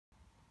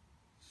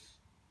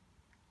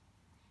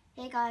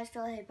Hey guys,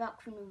 Joel here, back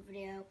from another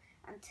video,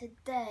 and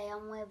today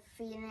I'm with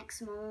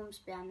Phoenix. My mum's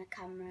behind the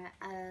camera.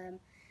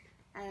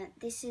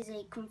 This is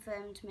a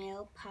confirmed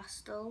male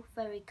pastel,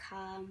 very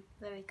calm,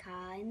 very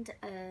kind.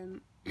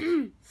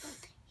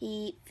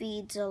 He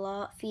feeds a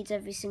lot, feeds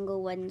every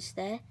single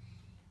Wednesday.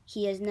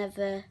 He has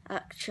never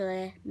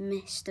actually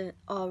missed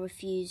or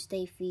refused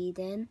a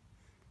feeding.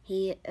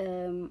 He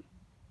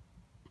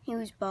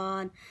was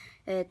born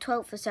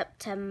 12th of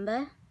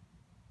September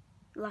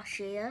last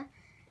year.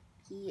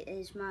 He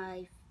is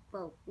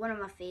one of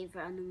my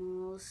favourite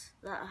animals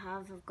that I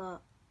have. I've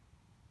got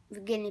the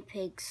guinea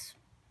pigs,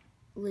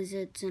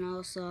 lizards and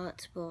all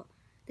sorts, but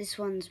this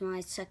one's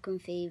my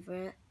second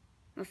favourite.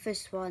 My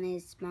first one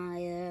is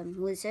my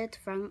lizard,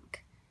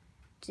 Frank,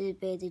 the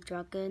bearded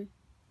dragon,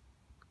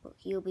 but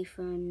he'll be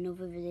for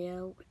another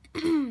video.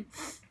 He's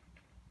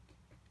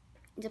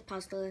a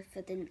pastel, if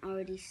I didn't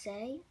already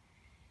say.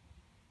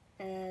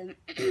 Hang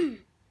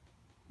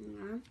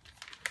on,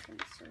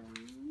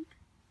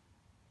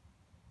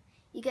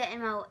 you get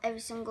him out every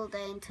single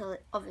day until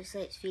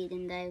obviously it's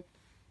feeding day,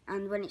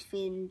 and when it's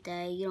feeding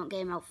day you don't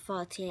get him out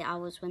for 48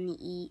 hours when they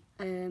eat,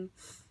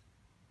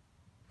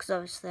 because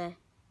obviously they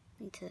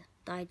need to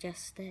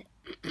digest it.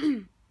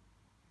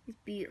 It's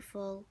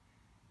beautiful.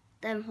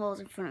 Them holes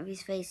in front of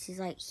his face is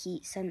like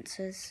heat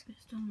sensors.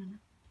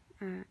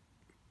 Alright.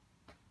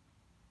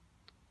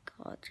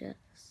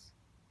 Gorgeous.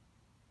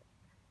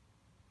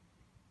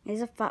 He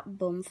has a fat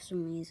bum for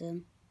some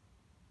reason.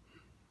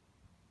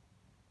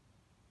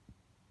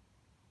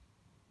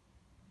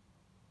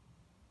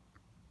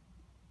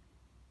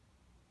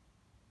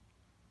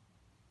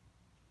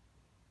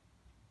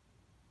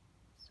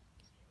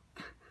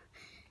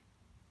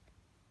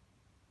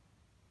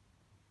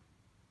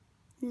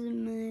 He's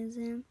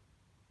amazing.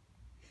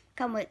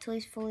 Can't wait till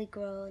he's fully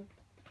grown.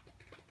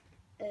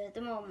 The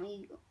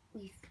moment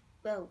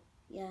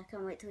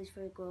can't wait till he's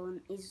fully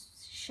grown. He's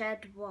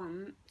shed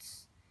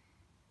once.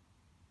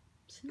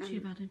 Since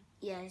you've had him?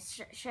 Yeah, he's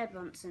shed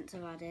once since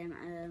I've had him.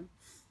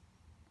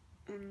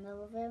 And I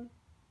love him.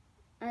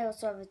 I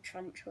also have a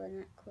tarantula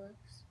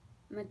necklace.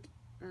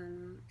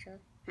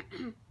 Actually.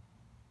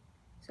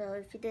 So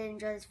if you did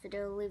enjoy this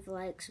video, leave a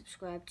like,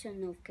 subscribe, turn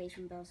the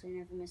notification bell so you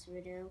never miss a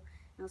video.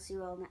 And I'll see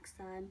you all next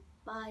time.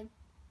 Bye.